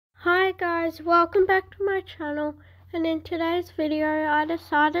Hi guys, welcome back to my channel, and in today's video I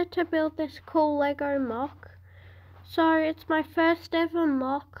decided to build this cool Lego MOC. So it's my first ever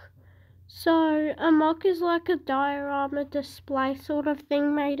MOC. So a MOC is like a diorama display sort of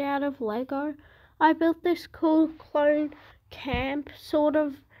thing made out of Lego. I built this cool clone camp sort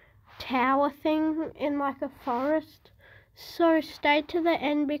of tower thing in like a forest. So stay to the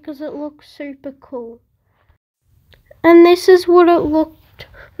end because it looks super cool. And this is what it looked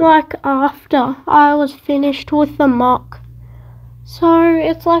like after I was finished with the MOC. So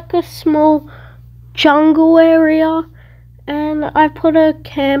it's like a small jungle area, and I put a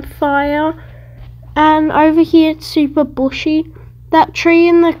campfire, and over here it's super bushy. That tree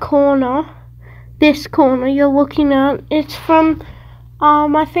in the corner, this corner you're looking at, it's from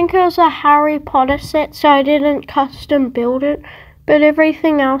I think it was a Harry Potter set, so I didn't custom build it, but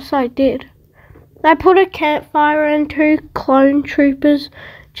everything else I did. I put a campfire and 2 clone troopers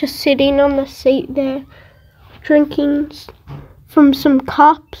just sitting on the seat there, drinking from some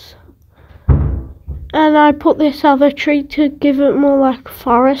cups. And I put this other tree to give it more like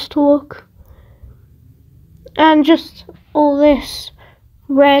forest look. And just all this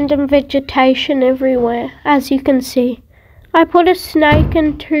random vegetation everywhere, as you can see. I put a snake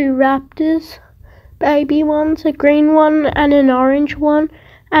and 2 raptors, baby ones, a green one and an orange one,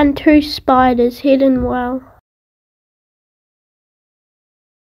 and 2 spiders hidden well.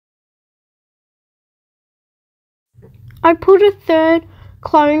 I put a 3rd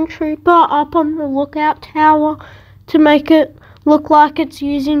clone trooper up on the lookout tower to make it look like it's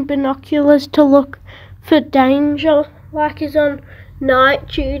using binoculars to look for danger, like he's on night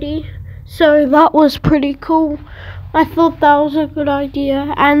duty. So that was pretty cool. I thought that was a good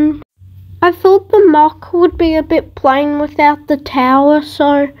idea, and I thought the MOC would be a bit plain without the tower,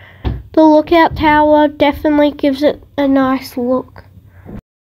 so the lookout tower definitely gives it a nice look.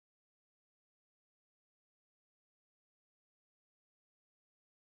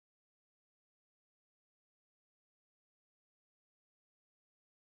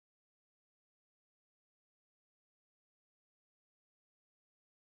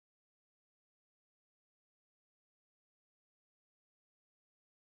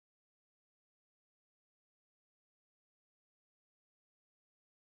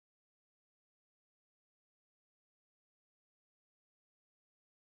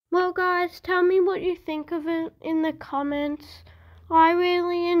 Well guys, tell me what you think of it in the comments. I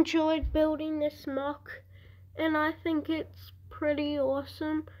really enjoyed building this MOC, and I think it's pretty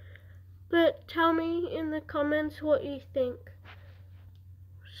awesome. But tell me in the comments what you think.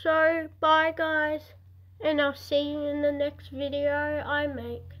 So bye guys, and I'll see you in the next video I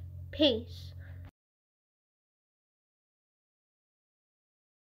make. Peace.